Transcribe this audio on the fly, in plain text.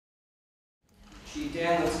Chief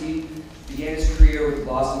Dan Linskey began his career with the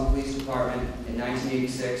Boston Police Department in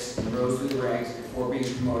 1986 and rose through the ranks before being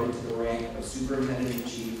promoted to the rank of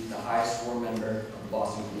Superintendent-in-Chief, the highest sworn member of the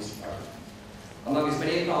Boston Police Department. Among his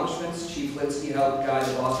many accomplishments, Chief Linskey helped guide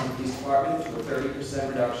the Boston Police Department to a 30%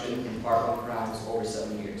 reduction in Part 1 crimes over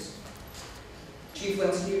 7 years. Chief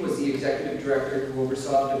Linskey was the executive director who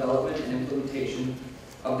oversaw the development and implementation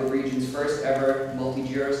of the region's first ever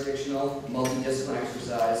multi-jurisdictional, multidiscipline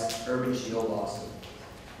exercise, Urban Shield Boston,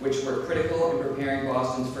 which were critical in preparing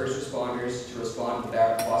Boston's first responders to respond to the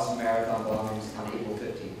Boston Marathon bombings on April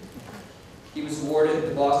 15th. He was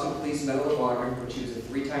awarded the Boston Police Medal of Honor, which he was a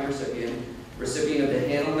 3-time recipient of the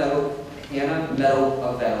Hannah Medal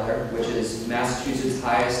of Valor, which is Massachusetts'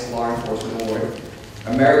 highest law enforcement award,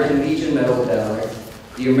 American Legion Medal of Valor,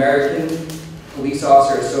 the American Police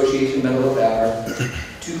Officer Association Medal of Valor,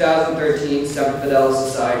 2013 Semper Fidelis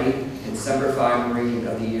Society, and Semper Fi Marine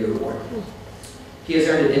of the Year Award. He has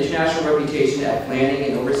earned an international reputation at planning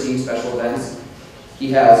and overseeing special events.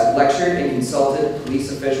 He has lectured and consulted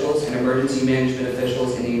police officials and emergency management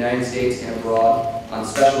officials in the United States and abroad on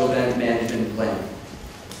special event management and planning.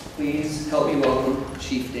 Please help me welcome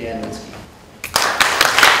Chief Dan Linskey.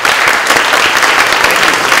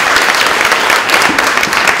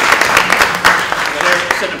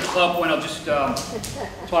 Setting up the PowerPoint, I'll just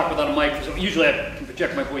talk without a mic. So usually I can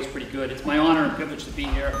project my voice pretty good. It's my honor and privilege to be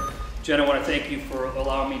here. Jen, I want to thank you for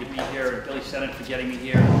allowing me to be here, and Billy Sennett for getting me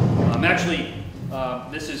here.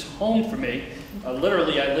 This is home for me.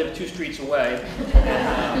 Literally, I live 2 streets away.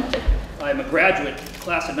 And, I'm a graduate,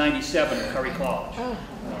 class of '97 at Curry College.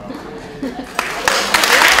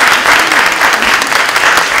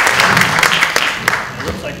 It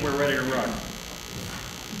looks like we're ready to run.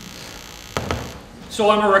 So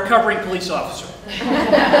I'm a recovering police officer.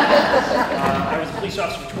 I was a police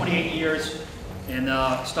officer for 28 years and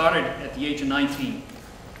started at the age of 19.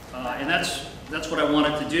 And that's what I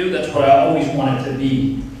wanted to do. That's what I always wanted to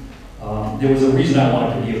be. There was a reason I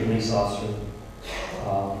wanted to be a police officer.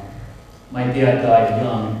 My dad died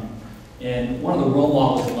young, and one of the role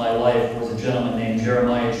models in my life was a gentleman named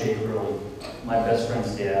Jeremiah J. Curley, my best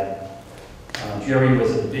friend's dad. Jerry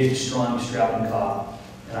was a big, strong, strapping cop,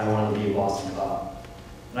 and I wanted to be a Boston cop.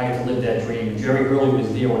 And I got to live that dream. And Jerry Curley was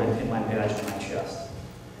there when I pinned my badge on my chest.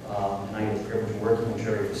 And I had the privilege of working with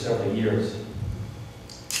Jerry for several years.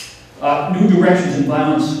 New directions in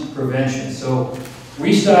violence prevention. So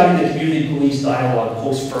restarting the community police dialogue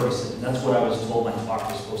post-Ferguson. That's what I was told my talk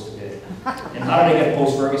was supposed to be. And how did I get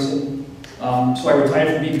post-Ferguson? So I retired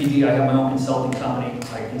from BPD. I have my own consulting company.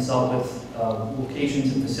 I consult with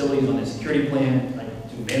locations and facilities on their security plan. I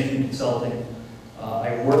do management consulting.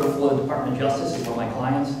 I work for the Department of Justice as one of my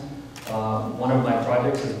clients. One of my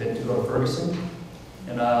projects has been to go to Ferguson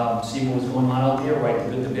and see what was going on out there, right,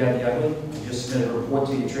 the good, the bad, the ugly. I just submitted a report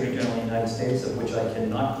to the Attorney General of the United States, of which I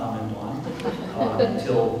cannot comment on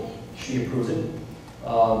until she approves it.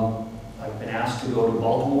 I've been asked to go to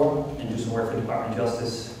Baltimore and do some work for the Department of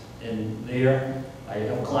Justice in there. I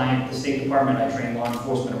have a client at the State Department. I train law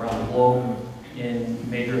enforcement around the globe in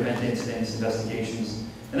major event incidents, investigations,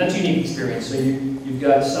 and that's a unique experience. So you've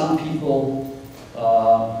got some people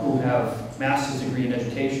who have master's degree in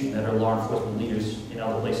education that are law enforcement leaders in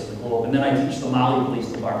other places of the globe. And then I teach the Maui Police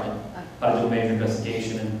Department how to do a major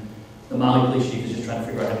investigation. And the Maui Police Chief is just trying to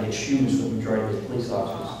figure out how to get shoes for the majority of his police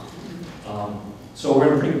officers. So we're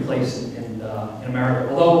in a pretty good place in America.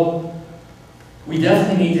 Although we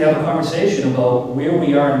definitely need to have a conversation about where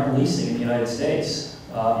we are in policing in the United States.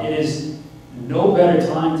 It is no better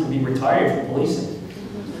time to be retired from policing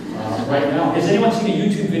right now. Has anyone seen a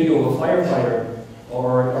YouTube video of a firefighter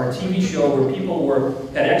or a TV show where people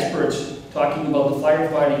had experts talking about the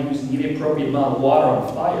firefighter using the inappropriate amount of water on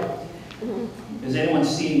a fire? Has anyone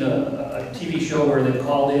seen a TV show where they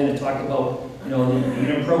called in and talked about, the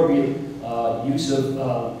inappropriate use of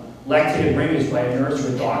lactated bringers by a nurse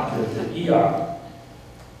or a doctor at the ER?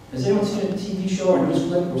 Has anyone seen a TV show or news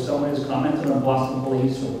clip where someone has commented on Boston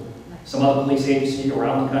Police or some other police agency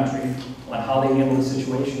around the country on how they handle the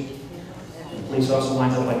situation? The police officer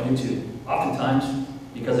winds up on YouTube, oftentimes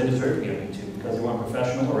because they deserve to be on YouTube, because they weren't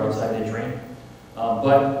professional or outside their training.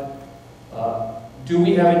 Do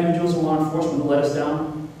we have individuals in law enforcement that let us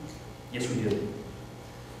down? Yes, we do.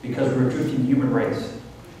 Because we're a drifting human race.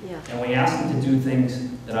 Yeah. And we ask them to do things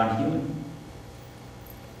that aren't human.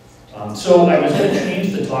 So I was going to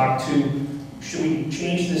change the talk to, should we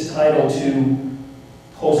change this title to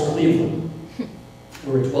Post-Cleveland,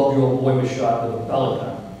 where a 12-year-old boy was shot with a pellet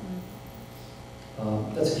gun.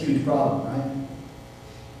 That's a huge problem, right?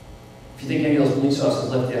 If you think any of those police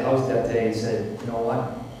officers left their house that day and said, you know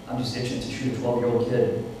what, I'm just itching to shoot a 12-year-old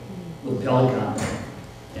kid, with Pelican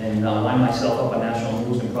and line myself up on national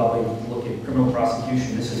news and probably look at criminal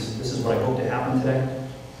prosecution. This is what I hope to happen today.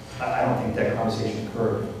 I don't think that conversation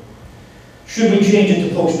occurred. Should we change it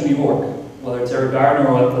to Post New York? Whether it's Eric Gardner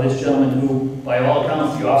or this gentleman who, by all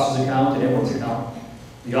accounts, the officer's account and everyone's account,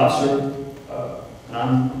 the officer,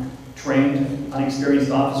 an untrained,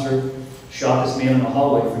 unexperienced officer, shot this man in the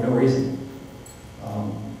hallway for no reason.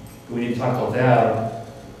 Do we need to talk about that?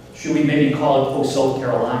 Should we maybe call it Post South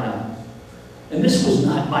Carolina? And this was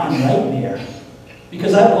not my nightmare,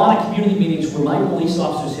 because I've gone to community meetings where my police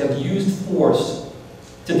officers have used force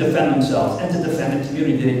to defend themselves and to defend the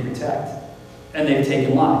community they protect, and they've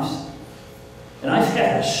taken lives. And I've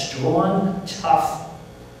had a strong, tough,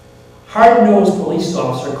 hard-nosed police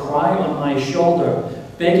officer cry on my shoulder,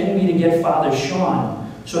 begging me to get Father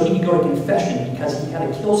Sean so he could go to confession because he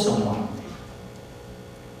had to kill someone.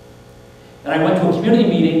 And I went to a community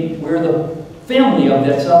meeting where the family of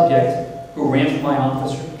that subject, who ran from my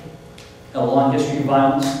officer, had a long history of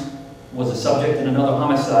violence, was a subject in another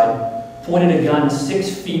homicide, pointed a gun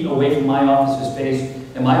 6 feet away from my officer's face,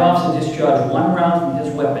 and my officer discharged 1 round from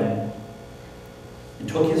his weapon and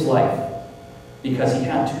took his life because he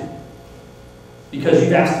had to. Because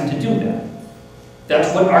you've asked him to do that.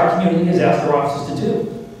 That's what our community has asked our officers to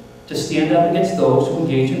do, to stand up against those who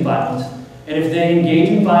engage in violence. And if they engage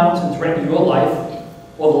in violence and threaten your life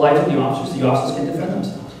or the life of the officers can defend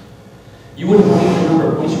themselves. You wouldn't believe the number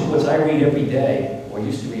of police reports I read every day, or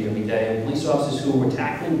used to read every day, of police officers who were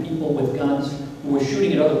tackling people with guns, who were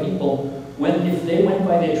shooting at other people, when if they went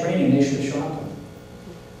by their training, they should have shot them.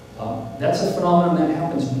 That's a phenomenon that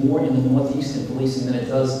happens more in the Northeast in policing than it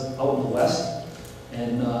does out in the West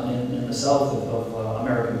and in the South of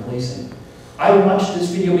American policing. I watched this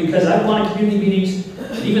video because I've gone to community meetings,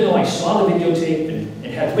 and even though I saw the videotape and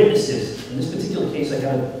had witnesses, in this particular case I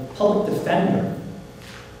got a public defender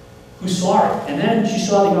who saw it, and then she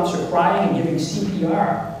saw the officer crying and giving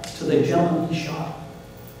CPR to the gentleman he shot.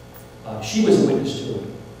 She was a witness to it.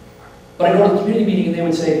 But I go to the community meeting and they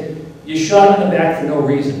would say, you shot him in the back for no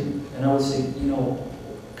reason. And I would say, you know,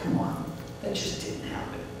 come on, that just didn't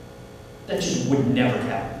happen. That just would never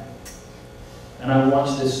happen. And I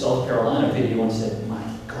watched this South Carolina video and said, my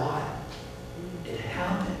God, it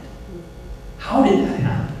happened. How did that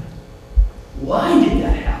happen? Why did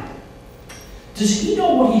that happen? Does he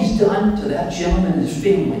know what he's done to that gentleman and his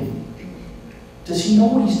family? Does he know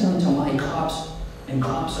what he's done to my cops and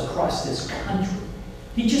cops across this country?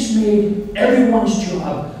 He just made everyone's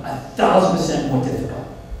job 1,000% more difficult.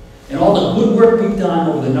 And all the good work we've done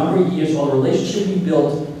over the number of years, all the relationship we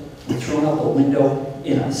built, were thrown out the window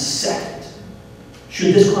in a second.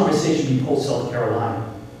 Should this conversation be post-South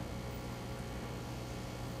Carolina?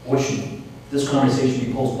 Or should this conversation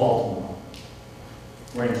be post-Baltimore,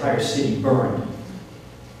 where an entire city burned?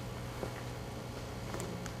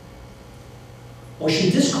 Or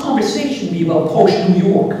should this conversation be about post-New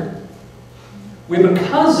York, where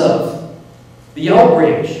because of the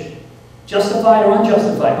outrage, justified or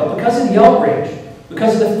unjustified, but because of the outrage,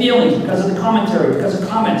 because of the feelings, because of the commentary, because of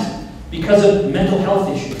comments, because of mental health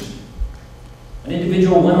issues, an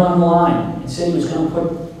individual went online and said he was going to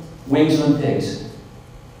put wings on pigs,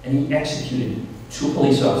 and he executed 2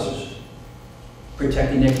 police officers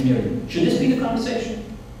protecting their community. Should this be the conversation?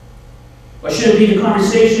 Or should it be the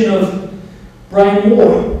conversation of Brian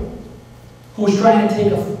Moore, who was trying to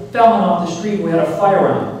take a felon off the street who had a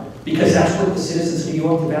firearm, because that's what the citizens of New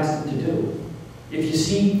York have asked them to do. If you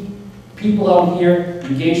see people out here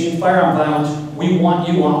engaged in firearm violence, we want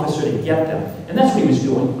you, officer, to get them. And that's what he was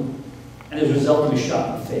doing. And as a result, he was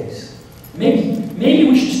shot in the face. Maybe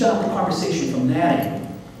we should start the conversation from that angle.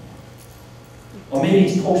 Or maybe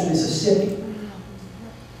it's post-Mississippi.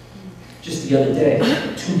 Just the other day,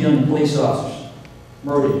 2 young police officers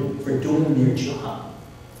murdered for doing their job.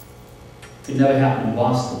 It never happened in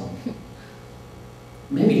Boston.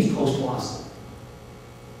 Maybe it's post-Boston.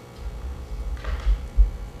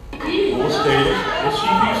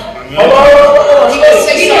 Hold on.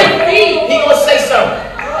 He gonna say something.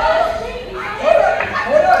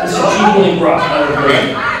 This is Chief Willie Brock. All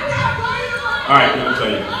right, let me tell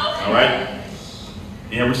you. All right?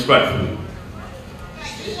 And respectfully.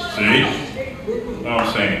 See? What I'm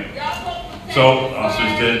saying. So,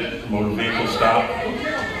 officers did motor vehicle stop,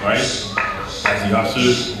 right? As the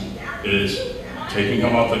officer is taking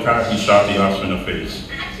him out the car, he shot the officer in the face.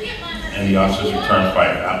 And the officers returned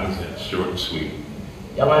fire. That was it. Short and sweet.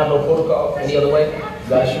 Y'all don't have no protocol any other way? You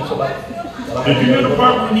gotta shoot somebody? Did you hear the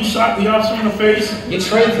part when he shot the officer in the face? Get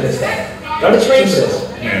trained for this thing. Y'all get trained for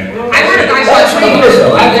this. Man. I heard I got trained for this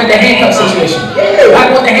though. I got the handcuff situation.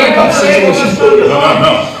 I want the handcuff situation.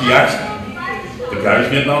 No. He asked the The guy was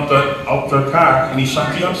getting out the car and he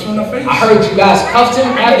shot the officer in the face. I heard you guys cuffed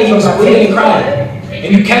him after he was bleeding and crying.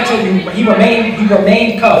 And you kept him, he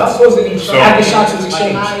remained cuffed after shots was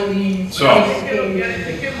exchanged. So,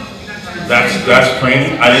 that's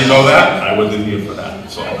training. I didn't know that. I wasn't here for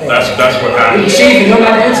that. So that's what happened. Chief, you know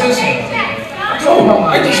that answers?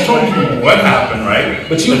 I just told you what happened, right?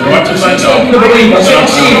 But you, as much as I know, you believe, so I'm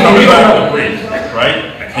coming back to brief,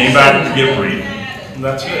 right? I came back to get brief, and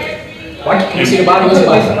that's it. Why can't you see the body? What's it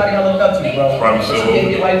like? Somebody I looked up to, bro. Probably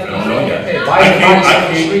civil. I don't know yet. Why is the body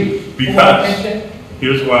on the street? Because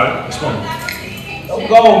here's why. Don't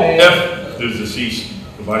go, man. If there's deceased,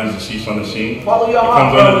 the body's deceased on the scene, it Follow your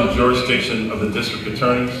comes heart, under the jurisdiction of the district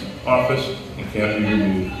attorney's office and can't be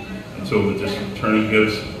removed until the district attorney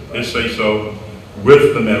gives his say-so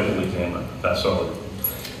with the medical examiner. That's all.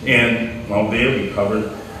 And while there, we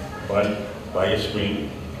covered by your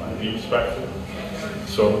screen, trying to be respectful.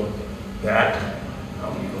 So that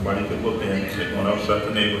nobody could look in and want to upset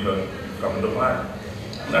the neighborhood, cover the flag.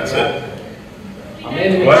 And that's it. I'm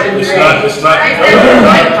in But it's not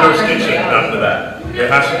jurisdiction after that. It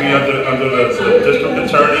has to be under the district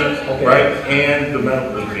attorney, right, and the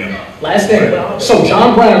medical examiner. Last thing. So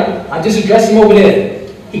John Brown, I just addressed him over there.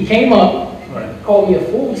 He came up, called me a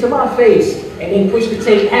fool to my face, and then pushed the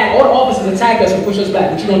tape. Had all the officers attack us and push us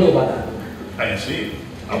back. What you gonna do about that? I didn't see it.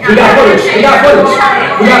 We got footage. We got footage.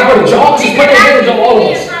 We got footage. Your officers put their hands on all of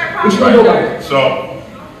us. What you gonna do about it? So,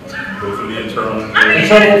 go through the internal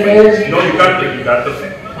affairs? No, you got the.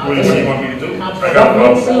 What do you want me to do? I got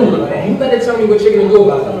You better tell me what you're gonna do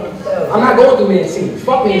about it. I'm not going through Mancini.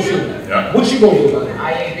 Fuck Mancini. Yeah. What you gonna do about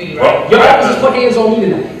it? Well, your officers put hands on me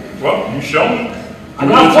tonight. Well, you show me. I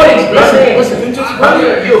got footage. Listen.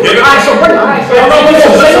 Alright, so bring it. Alright, say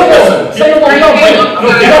no more. Say no more. No, bring it.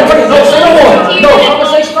 No, bring it. No, say no more. No,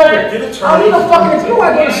 conversation over. I don't need no fucking attorney. You know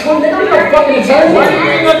I go to school, nigga. I don't need no fucking attorney. Why are you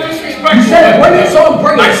bringing up disrespect? You said bring it, so I'm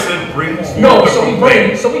bringing it. I said bring it. No, so we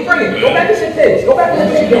bring it. So we bring it. Go back to your kids. Go back to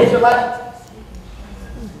your kids.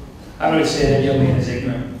 I'm going to say that young man is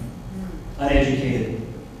ignorant, uneducated,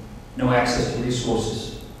 no access to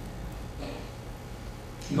resources.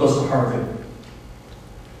 He goes to Harvard.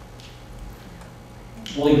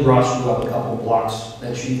 Willie Gross grew up a couple of blocks,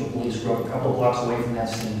 that chief of police grew up a couple of blocks away from that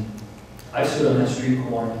scene. I stood on that street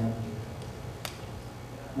corner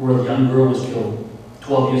where a young girl was killed,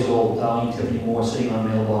 12 years old, Darlene Tiffany Moore, sitting on a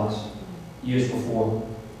mailbox, years before.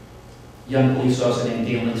 Young police officer named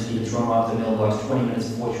Dan Linskey had thrown her off the mailbox 20 minutes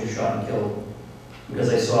before she was shot and killed. Because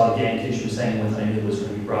I saw the gang kid she was hanging with, I knew there was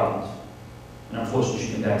going to be problems. And unfortunately,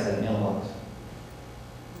 she came back to that mailbox.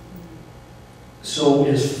 So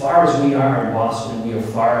as far as we are in Boston, we are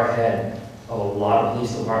far ahead of a lot of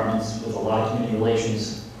police departments with a lot of community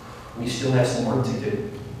relations. We still have some work to do.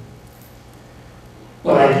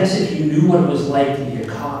 But I guess if you knew what it was like to be a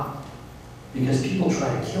cop, because people try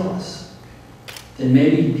to kill us, then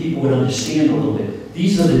maybe people would understand a little bit.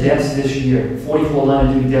 These are the deaths this year, 44 line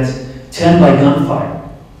of duty deaths, 10 by gunfire.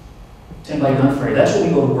 10 by gunfire, that's what we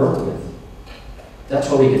go to work with. That's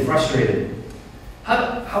why we get frustrated.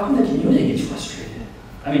 How come the community gets frustrated?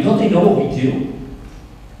 I mean, don't they know what we do?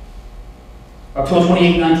 October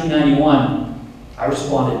 28, 1991, I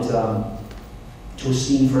responded to a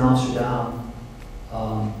scene for an officer down.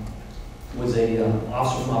 It was an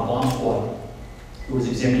officer from our bomb squad who was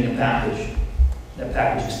examining a package. That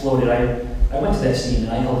package exploded. I went to that scene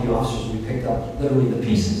and I helped the officers. We picked up literally the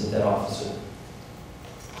pieces of that officer.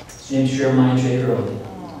 His name's Jeremiah J. Early,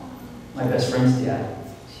 my best friend's dad.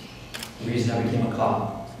 The reason I became a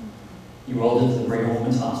cop. He rolled into the Brigham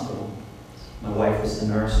Women's Hospital. My wife was the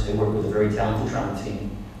nurse. They worked with a very talented trauma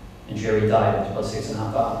team. And Jerry died after about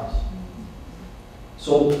 6.5 hours.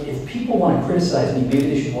 So if people want to criticize me, maybe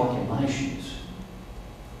they should walk in my shoes.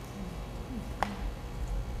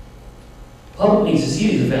 Public needs to see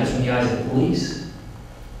these events from the eyes of the police.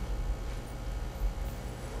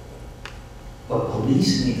 But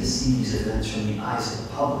police need to see these events from the eyes of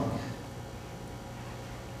the public.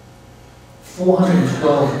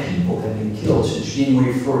 412 people have been killed since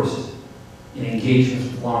January 1st in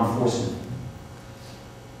engagements with law enforcement.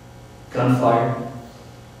 Gunfire,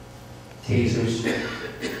 tasers,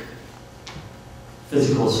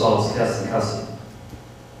 physical assaults, deaths in custody.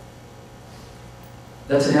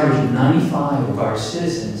 That's an average of 95 of our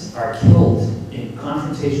citizens are killed in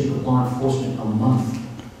confrontation with law enforcement a month.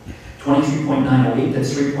 23.9 a week,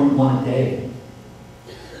 that's 3.1 a day.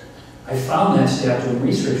 I found that stat doing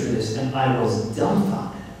research for this, and I was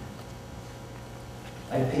dumbfounded.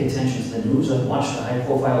 I pay attention to the news. I watch the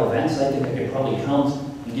high-profile events. I think I could probably count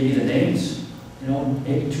and give you the names. You know,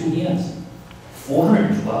 maybe 2 hands.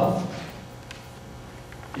 412.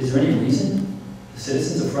 Is there any reason to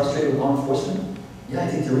Citizens are frustrated with law enforcement? Yeah, I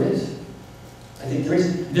think there is. I think there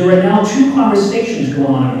is. There are now two conversations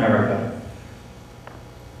going on in America.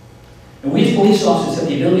 And we as police officers have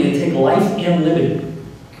the ability to take life and liberty.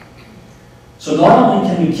 So not only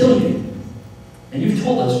can we kill you, and you've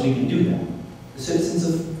told us we can do that. The citizens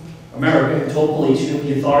of America have told police you have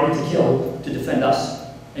the authority to kill to defend us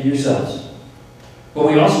and yourselves. But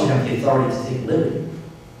we also have the authority to take liberty.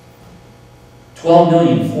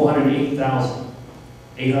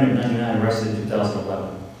 12,408,899 arrested in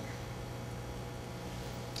 2011.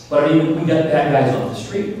 But I mean, we got bad guys off the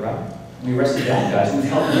street, right? We arrested bad guys. We've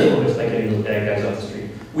helped neighborhoods by getting those bad guys off the street.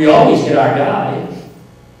 We always get our guy,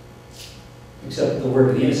 except the work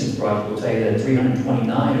of the Innocence Project will tell you that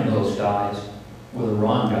 329 of those guys were the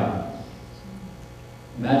wrong guy.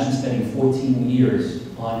 Imagine spending 14 years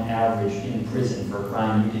on average in prison for a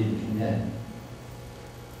crime you didn't commit.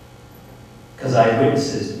 Because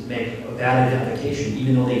eyewitnesses make a bad identification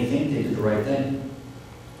even though they think they did the right thing.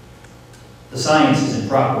 The science isn't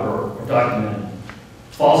proper or documented.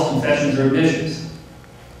 False confessions or admissions.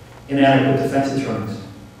 Inadequate defense attorneys.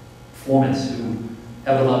 Informants who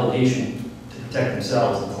have an obligation to protect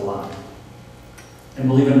themselves and to lie. And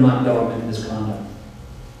believe it or not, government misconduct.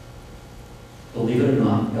 Believe it or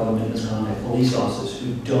not, government misconduct. Police officers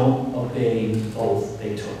who don't obey the oath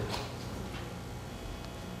they took.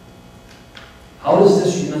 How does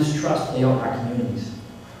this mistrust play out in our communities?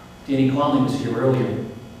 Danny Conley was here earlier.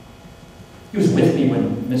 He was with me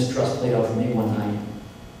when mistrust played out for me one night.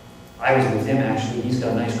 I was with him, actually. He's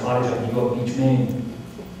got a nice cottage on New York Beach, Maine.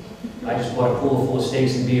 I just bought a cooler full of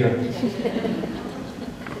steaks and beer.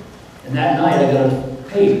 And that night I got a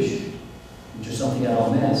page, which is something I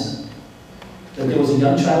don't miss, that there was a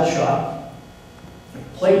young child shot at a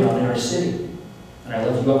playground in our city. And I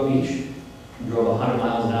left New York Beach and drove 100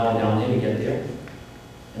 miles an hour down there to get there.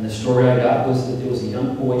 And the story I got was that there was a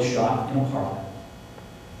young boy shot in a park.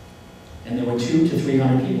 And there were 200 to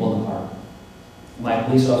 300 people in the park. My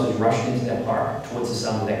police officers rushed into that park towards the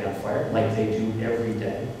sound of that gunfire, like they do every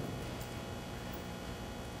day.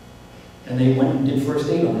 And they went and did first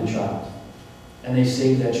aid on the child. And they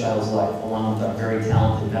saved that child's life, along with our very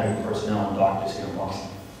talented medical personnel and doctors here in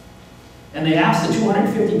Boston. And they asked the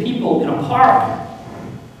 250 people in a park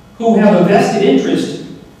who have a vested interest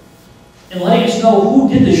in letting us know who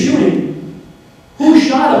did the shooting, who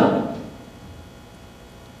shot him.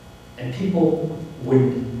 And people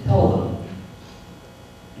wouldn't tell them.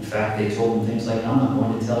 In fact, they told them things like, I'm not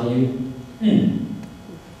going to tell you.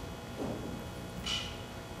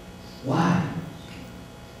 Why?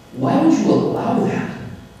 Why would you allow that?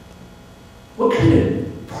 What kind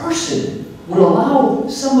of person would allow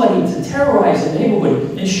somebody to terrorize a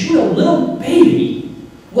neighborhood and shoot a little baby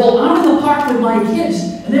while I'm in the park with my kids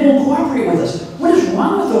and they won't cooperate with us? What is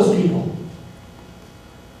wrong with those people?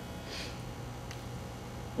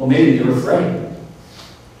 Well, maybe they're afraid.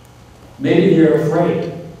 Maybe they're afraid.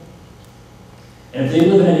 And if they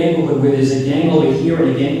live in a neighborhood where there's a gang over here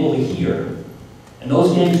and a gang over here, and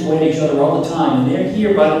those gangs go at each other all the time, and they're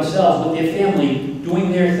here by themselves with their family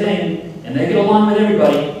doing their thing, and they get along with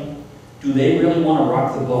everybody, do they really want to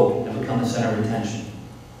rock the boat and become the center of attention?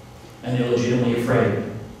 And they're legitimately afraid.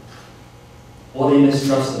 Or they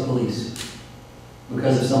mistrust the police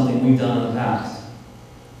because of something we've done in the past.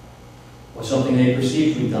 Or something they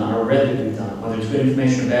perceive we've done or read that we've done, whether it's good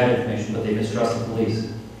information or bad information, but they mistrust the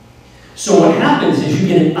police. So what happens is you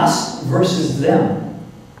get an us versus them.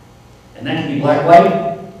 And that can be black,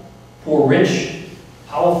 white, poor, rich,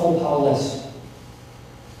 powerful, powerless.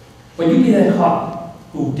 But you get a cop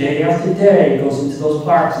who day after day goes into those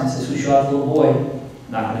parks and says, who shot the little boy?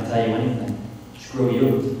 I'm not going to tell you anything. Screw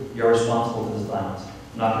you. You're responsible for this violence.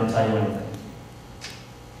 I'm not going to tell you anything.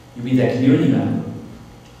 You be that community member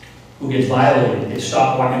who gets violated, gets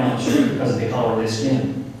stopped walking down the street because of the color of their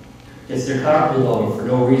skin, gets their car pulled over for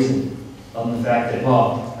no reason, other than the fact that,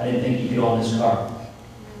 well, I didn't think you could own this car.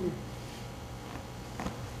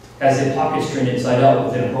 Has their pockets turned inside out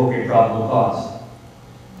with inappropriate probable cause.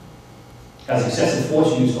 Has excessive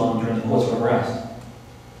force used on them during the course of arrest.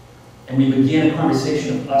 And we began a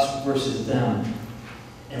conversation of us versus them.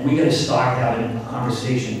 And we got to start having a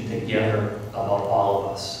conversation together about all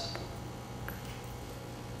of us.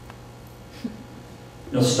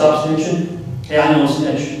 You know, stop snitching? Hey, I know a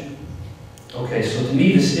snitch. Okay, so to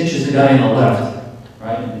me, the snitch is the guy on the left,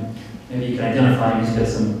 right? And maybe you can identify him. He's got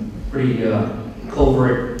some pretty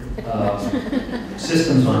covert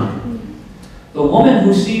systems on him. The woman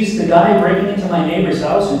who sees the guy breaking into my neighbor's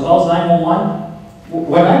house and calls 911,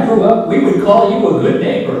 when I grew up, we would call you a good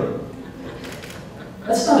neighbor.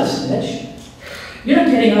 That's not a snitch. You're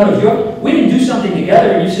not getting out of your, we didn't do something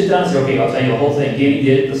together and you sit down and say, okay, I'll tell you the whole thing. Danny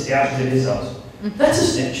did it, the stash is at his house. That's a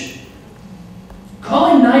snitch.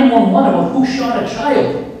 Calling 911 about who shot a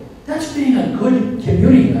child, that's being a good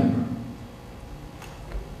community member.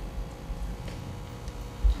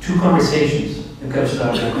 2 conversations have got to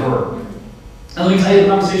start to occur. And let me tell you the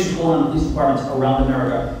conversations going on in police departments around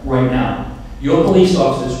America right now. Your police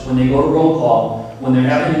officers, when they go to roll call, when they're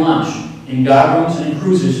having lunch, in guard rooms and in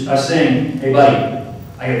cruisers, are saying, hey buddy,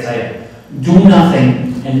 I gotta tell you, do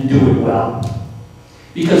nothing and do it well.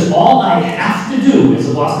 Because all I have to do as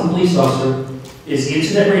a Boston police officer is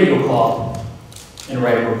answer that radio call and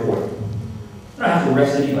write a report. I don't have to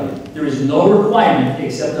arrest anybody. There is no requirement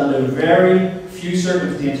except under very few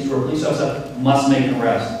circumstances where a police officer must make an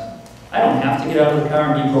arrest. I don't have to get out of the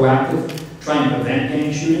car and be proactive, trying to prevent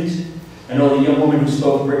gang shootings. I know the young woman who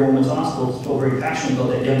spoke at Great Women's Hospital spoke very passionately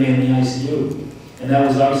about that young man in the ICU. And that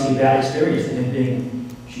was obviously a bad experience for him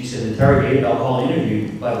being, she said, interrogated, alcohol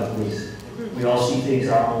interviewed by the police. We all see things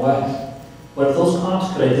our own way. But if those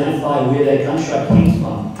cops could identify where that gunshot came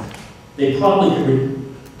from, they probably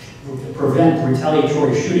could prevent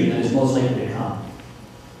retaliatory shooting that is most likely to come.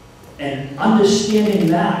 And understanding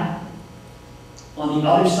that on the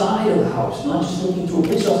other side of the house, not just looking through a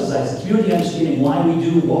police officer's eyes, the community understanding why we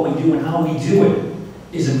do what we do and how we do it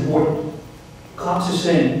is important. Cops are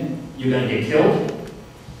saying, you're going to get killed,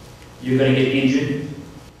 you're going to get injured,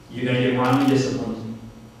 you're going to get wrongly disciplined,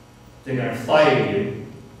 they're going to fire you,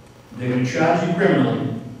 they're going to charge you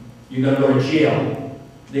criminally, you're going to go to jail,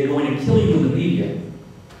 they're going to kill you in the media.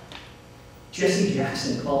 Jesse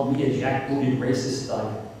Jackson called me a jackbooted racist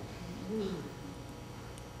thug.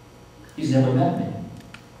 He's never met me.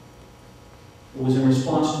 It was in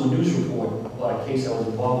response to a news report about a case I was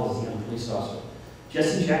involved with as a young police officer.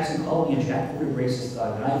 Jesse Jackson called me a jackbooted racist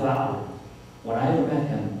thug, and I vowed, when I ever met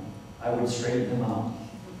him, I would straighten him out.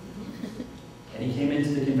 And he came into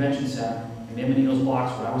the convention center, in Eminino's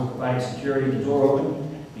box, when I was providing security, the door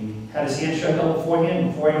opened, he had his hand shook out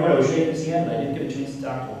beforehand. Before I knew it, I was shaking his hand, and I didn't get a chance to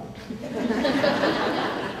talk to him.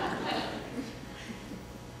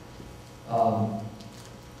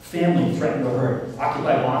 Family threatened to hurt.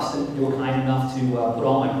 Occupy Boston, they were kind enough to put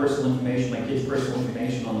all my personal information, my kids' personal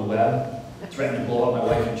information on the web, threatened to blow up my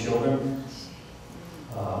wife and children.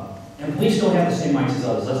 And police don't have the same rights as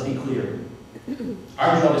others, let's be clear.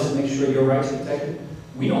 Our job is to make sure your rights are protected.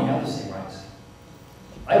 We don't have the same rights.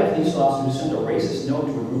 I have a police officer who sent a racist note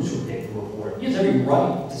to a newspaper reporter. He has every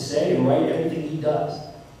right to say and write everything he does,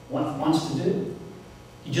 wants to do.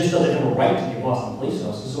 He just doesn't have a right to be a Boston police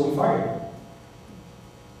officer, so we fired him.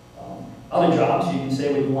 Other jobs, you can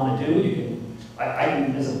say what you want to do. You can, I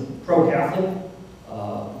can, as a pro-Catholic,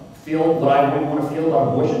 feel what I would want to feel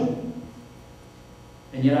about abortion.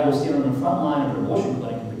 And yet I will stand on the front line of an abortion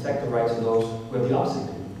clinic and protect the rights of those who have the opposite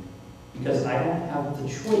view. Because I don't have the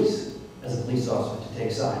choice as a police officer to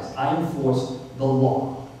take sides. I enforce the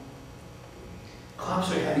law. Cops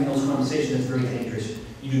are having those conversations that's very dangerous.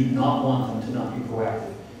 You do not want them to not be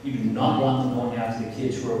proactive. You do not want them going after the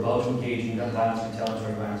kids who are about to engage in gun violence,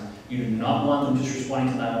 retaliatory violence. You do not want them just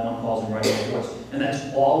responding to 911 calls and writing reports. And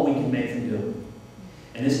that's all we can make them do.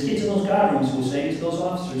 And there's kids in those guard rooms who are saying to those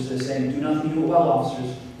officers, they're saying, do nothing, do it well,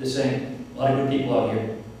 officers. They're saying, a lot of good people out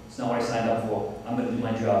here. It's not what I signed up for. I'm going to do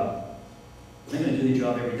my job. I'm going to do the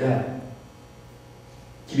job every day.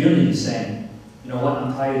 Community is saying, you know what,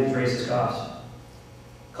 I'm tired of these racist cops.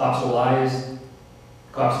 Cops are liars.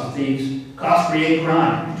 Cops are thieves. Cops create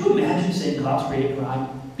crime. Could you imagine saying cops create crime?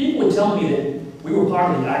 People would tell me that we were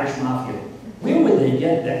part of the Irish Mafia. Where would they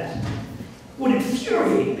get that? It would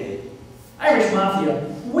infuriate me. Irish Mafia,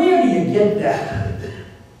 where do you get that?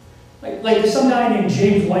 Like there's some guy named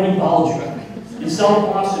James Whitey Bulger in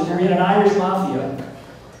South Boston who had an Irish Mafia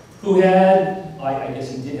who had, I guess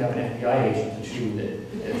he did have an FBI agent to shoot it.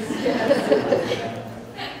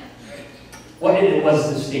 Well, it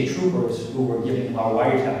was the state troopers who were giving him our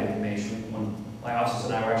wiretap information when my officers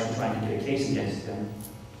and I were actually trying to get a case against him.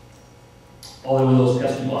 Oh, there were those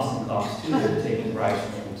pesky Boston cops too that were taking bribes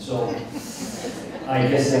from him. So I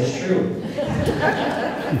guess that's true.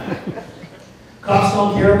 Cops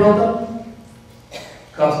don't care about them.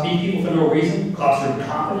 Cops beat people for no reason. Cops are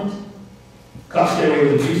incompetent. Cops get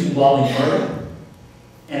away with abuse involving murder.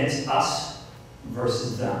 And it's us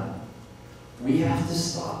versus them. We have to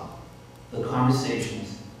stop the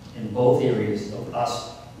conversations in both areas of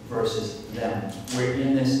us versus them. We're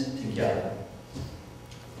in this together.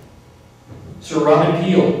 Sir Robert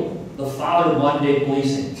Peel, the father of modern-day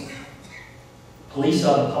policing. Police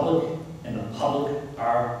are the public, and the public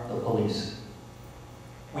are the police.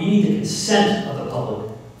 We need the consent of the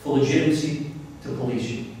public for legitimacy to police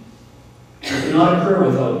you. It cannot occur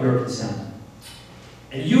without your consent.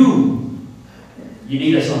 And you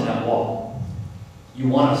need us on that wall. You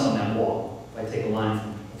want us on that wall. If I take a line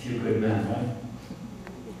from A Few Good Men, right?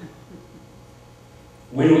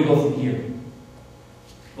 Where do we go from here?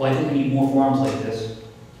 Well, I think we need more forums like this.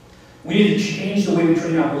 We need to change the way we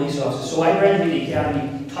train our police officers. So I graduated the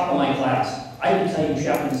academy, top of my class. I can tell you,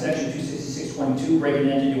 Chaplain Section 266.22, breaking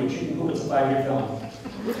into a chicken coop, it's a 5-year felony.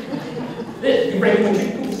 You break into a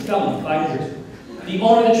chicken coop, it's a felony, 5 years. The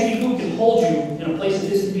owner of the chicken coop can hold you in a place of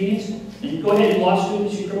disconvenience, and you go ahead, you law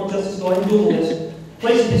students, you criminal justice, go ahead and Google this.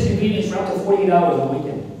 Place of disconvenience for up to 48 hours a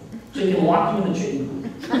weekend. So you can lock you in the chicken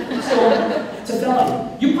coop. So, it's a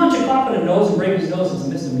felony. You punch a cop in the nose and break his nose, it's a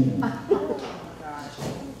misdemeanor.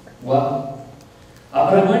 Well,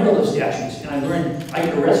 but I learned all those statutes, and I learned I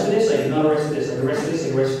could arrest for this, I could not arrest for this, I could arrest for this, I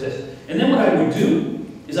could arrest for this. And then what I would do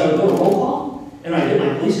is I would go to roll call, and I'd get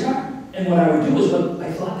my police car, and what I would do is what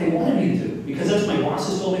I thought they wanted me to do, because that's what my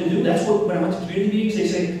bosses told me to do. That's what, when I went to community meetings, they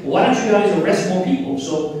say, well, why don't you guys arrest more people?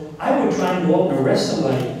 So I would try and go up and arrest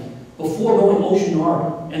somebody before going Ocean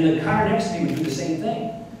Harbor, and the car next to me would do the same thing.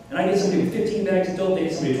 And I get somebody with 15 bags of dope, they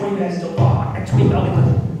get somebody with 20 bags of dope. Oh,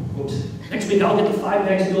 next week I'll get the 5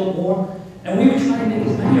 bags of dope more. And we would try and make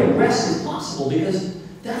as many arrests as possible because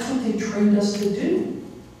that's what they trained us to do.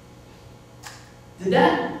 Did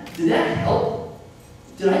that help?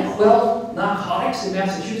 Did I quell narcotics in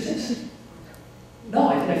Massachusetts? No,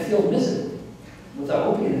 I think I feel miserable with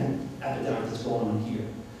our opiate epidemic that's going on here.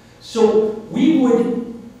 So we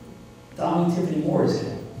would, Dominic Tiffany Moore is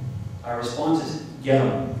here. Our response is, get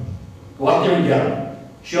them. Go up there and get them.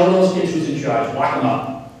 Show those kids who's in charge, lock them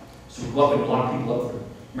up. So we go up and lock people up for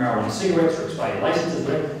marijuana, cigarettes, or expired licenses.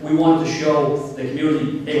 We wanted to show the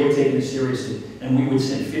community, hey, we're taking this seriously. And we would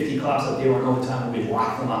send 50 cops up there on overtime and we'd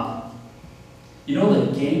lock them up. You know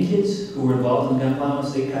the gang kids who were involved in the gun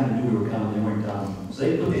violence, they kind of knew we were coming, they weren't down. So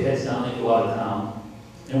they put their heads down, they'd go out of town.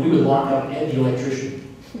 And we would lock up Ed, the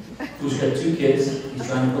electrician, who's got 2 kids, he's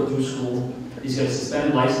trying to put through school. He's got a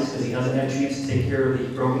suspended license because he hasn't had a chance to take care of the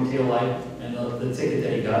broken tail light and the ticket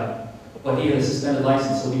that he got. But he had a suspended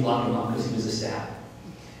license, so we locked him up because he was a staff.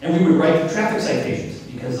 And we would write traffic citations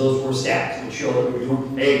because those were stats. It would show that we were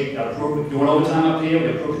doing, hey, we're doing overtime up here,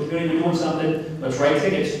 we approved the community, we're doing something, let's write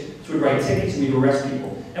tickets. So we'd write tickets and we'd arrest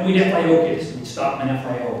people. And we'd FIO kids, we'd stop an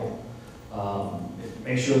FIO.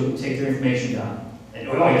 Make sure we take their information down. And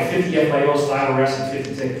we only had 50 FIOs, 5 arrests, and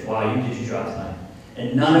 50 tickets. Wow, you did your job tonight.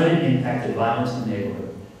 And none of it impacted violence in the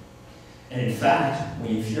neighborhood. And in fact,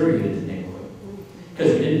 we infuriated the neighborhood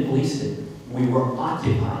because we didn't police it. We were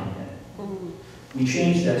occupying it. We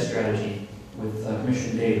changed that strategy with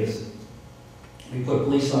Commissioner Davis. We put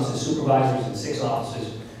police officers, supervisors, and 6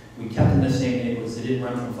 officers. We kept them in the same neighborhoods. They didn't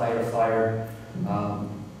run from fire to fire.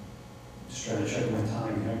 Just trying to check my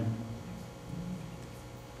time here.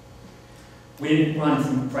 We didn't run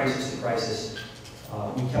from crisis to crisis.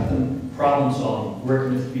 We kept them problem solving,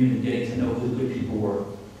 working with the community, getting to know who the good people were,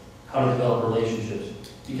 how to develop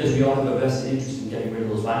relationships. Because we all have a vested interest in getting rid of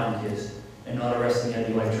those violent kids and not arresting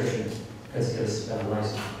any electricians because he has a suspended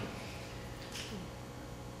license.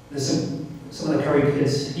 There's some of the Curry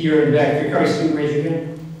kids here in the back. If you're a Curry student, raise your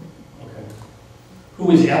hand. Okay.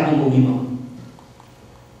 Who is Alma Lima?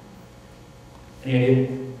 Any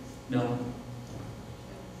idea? No?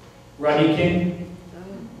 Rodney King?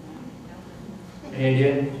 Any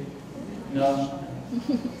idea? No?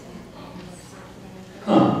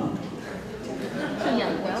 Huh.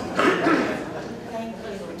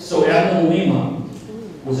 So Admiral Lima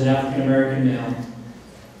was an African American male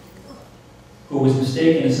who was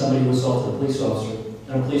mistaken as somebody who assaulted a police officer.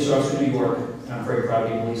 And a police officer in New York, and I'm very proud to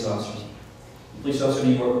be a police officer. The police officer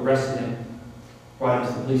in New York arrested him, brought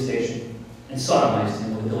him to the police station, and sodomized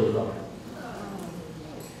him with a billy club.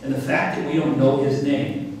 And the fact that we don't know his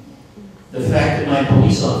name, the fact that my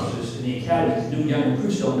police officers in the academy, his new young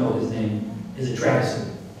recruits don't know his name, is a travesty.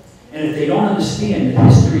 And if they don't understand the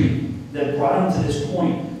history that brought him to this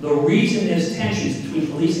point, the reason there's tensions between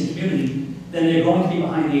police and community, then they're going to be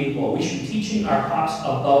behind the 8 ball. We should be teaching our cops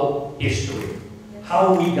about history.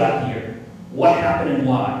 How we got here, what happened and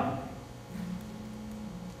why.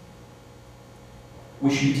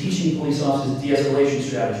 We should be teaching police officers de-escalation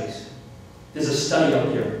strategies. There's a study up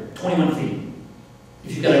here, 21 feet.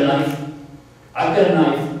 If you've got a knife, I've got a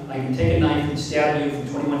knife, I can take a knife and stab you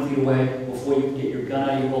from 21 feet away before you can get your gun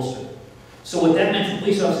out of your holster. So what that meant for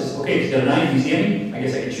police officers, okay, he's got a knife, he's near me, I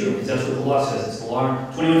guess I can shoot him, because that's what the law says. It's the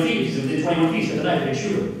law, 21 feet, he's within 21 feet, he's got the knife, I can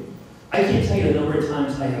shoot him. I can't tell you the number of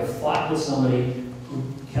times I have fought with somebody who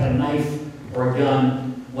had a knife or a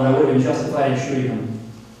gun when I would have been justified in shooting him,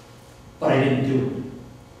 but I didn't do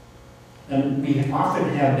it. And we often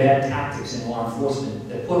have bad tactics in law enforcement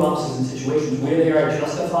that put officers in situations where they are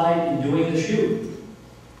justified in doing the shoot.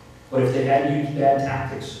 But if they hadn't used bad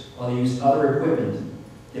tactics or they used other equipment,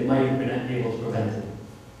 they might have been able to prevent it.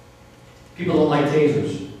 People don't like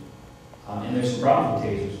tasers, and there's some problems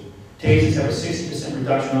with tasers. Tasers have a 60%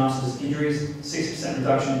 reduction in officers' injuries, 60%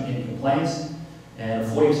 reduction in complaints, and a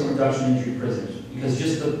 40% reduction in injury prisoners. Because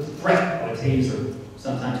just the threat of a taser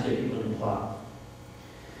sometimes get people to comply.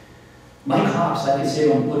 My cops, I can say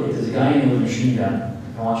to them, look, if there's a guy in with a machine gun,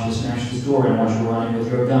 I want you to smash his door and I want you to run in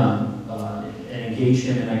with your gun and engage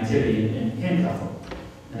him in activity and handcuff him.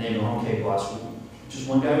 And they go, okay, boss, just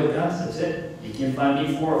one guy with guns, that's it. You can't find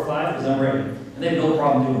me 4 or 5 because I'm ready. And they have no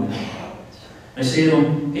problem doing that. I say to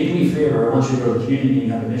them, hey, do me a favor, I want you to go to the community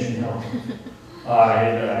meeting on Mission Hill. I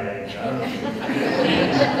don't know. I don't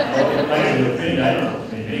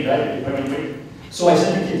know. So I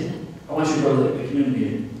sent the kids, I want you to go to the community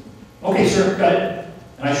meeting. Okay, sir, got it.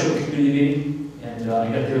 And I showed the community meeting, and I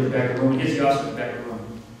got there at the back of the room. He gets the officer at the back of the room.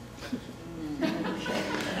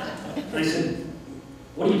 And I said,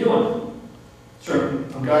 what are you doing? Sir,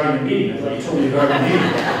 I'm guarding the meeting. I thought you told me to guard the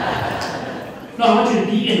meeting. No, I want you to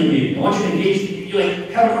be in the meeting. I want you to engage, you like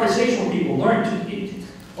have a conversation with people, learn to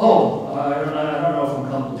I don't know if I'm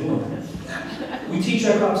comfortable doing that. We teach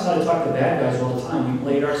our cops how to talk to bad guys all the time. We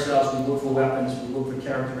blade ourselves, we look for weapons, we look for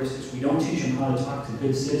characteristics. We don't teach them how to talk to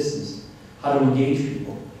good citizens, how to engage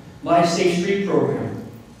people. My Safe Street program,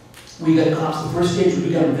 we got cops, the first stage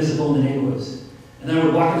we got them visible in the neighborhoods. And then I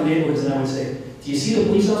would walk in the neighborhoods and I would say, do you see the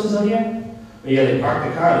police officers out here? Well, yeah, they park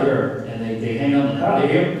the car there and they hang out in the car.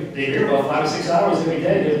 They're here about 5 or 6 hours every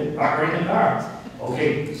day. They park right in the car.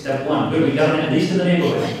 Okay, step 1, good, we got them at least in the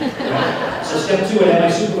neighborhood. Right? So step 2, I have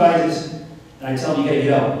my supervisors, and I tell them, you gotta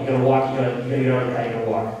get out, you gotta walk, you gotta get out of the car, you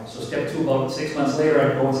gotta walk. So step 2, about 6 months later,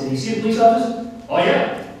 I go and say, do you see the police officers? Oh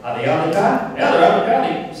yeah. Are they out of the car? Yeah, they're out of the car.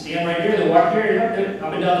 They stand right here, they walk here, yeah, they're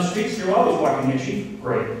up and down the streets, they're always walking here, Chief.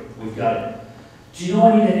 Great, we've got it. Do you know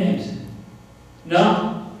any of their names? No?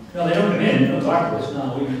 No, they don't come in, they don't talk to us, no,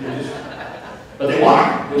 they just, but they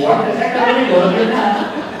walk the heck out of the neighborhood.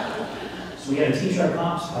 So we got to teach our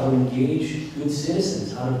cops how to engage good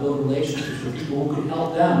citizens, how to build relationships with people who could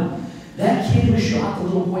help them. That kid who shot the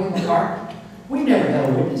little boy in the park, we never had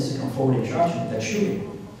a witness to come forward and charge him with that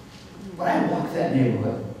shooting. But I walked that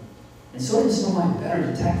neighborhood, and so did some of my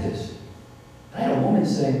better detectives. I had a woman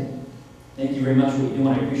say, thank you very much for what you're doing,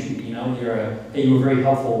 I appreciate it. You know, hey, you were very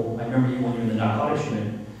helpful. I remember you when you were in the narcotics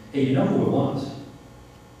unit. Hey, you know who it was?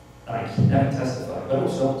 And I can never testify, but it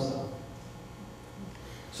was so-and-so.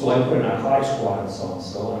 So I put a narcotics squad on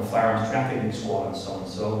so-and-so, and a firearms trafficking squad on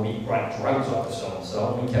so-and-so. We brought drugs off to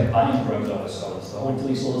so-and-so, and we kept buying drugs off to so-and-so until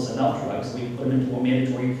he sold us enough drugs, we put him into a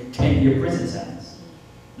mandatory 10-year prison sentence,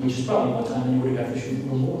 which is probably more time than you would have got for shooting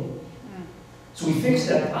a little boy. So we fixed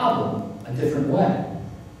that problem a different way.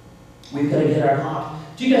 We've got to get our cops.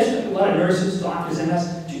 Do you guys have a lot of nurses, doctors,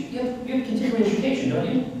 MS? You have continuing education,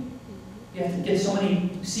 don't you? You have to get so many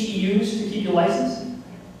CEUs to keep your license?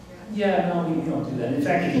 Yeah, no, we don't do that. In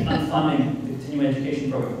fact, they keep unfunding the continuing education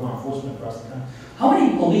program for law enforcement across the country. How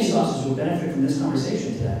many police officers would benefit from this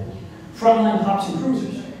conversation today? Frontline cops and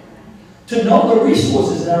cruisers. To know the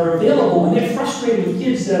resources that are available when they're frustrated with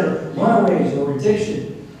kids that are runaways or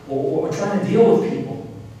addiction or trying to deal with people.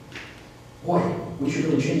 Boy, we should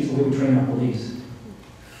really change the way we train our police.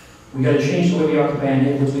 We got to change the way we occupy our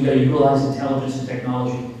neighborhoods. We got to utilize intelligence and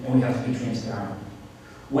technology, and we have to be transparent.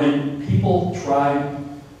 When people try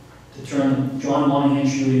to turn John Monahan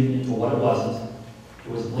shooting into what it wasn't,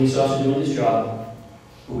 it was a police officer doing his job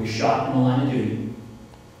who was shot in the line of duty.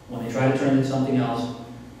 When they tried to turn it into something else,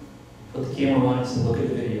 put the camera on and said, look at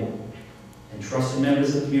the video. And trusted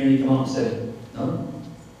members of the community come out and said, no,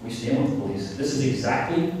 we stand with the police. This is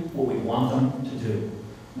exactly what we want them to do.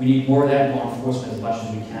 We need more of that in law enforcement as much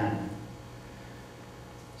as we can.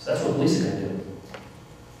 So that's what police are going to do.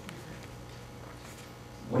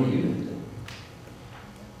 What are you going to do?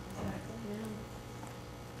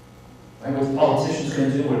 Right? What politicians are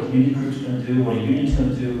going to do, what community groups are going to do, what a union's going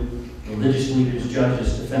to do, religious leaders,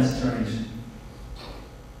 judges, defense attorneys,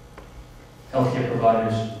 healthcare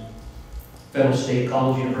providers, federal, state,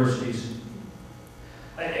 college, universities.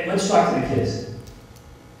 Let's talk to the kids.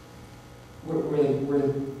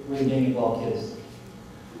 We're the gang involved kids.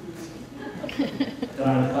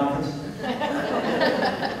 Done at the conference?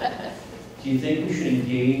 Do you think we should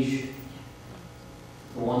engage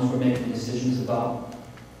the ones we're making decisions about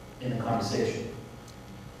in the conversation?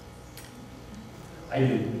 I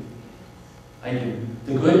do. I do.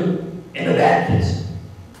 The good and the bad kids.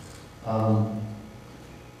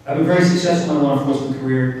 I've been very successful in my law enforcement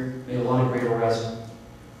career, made a lot of great arrests.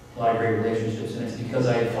 a lot of great relationships, and it's because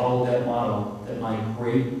I followed that motto that my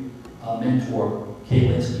great mentor, Kay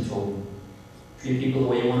Linskey, told me. Treat people the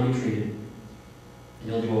way you want to be treated, and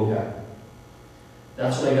you'll do okay.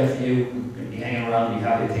 That's what I got for you. I'm going to be hanging around and be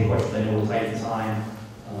happy to take questions. I know we're tight for time.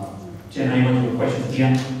 Jen, anyone have a question at the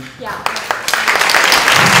end? Yeah.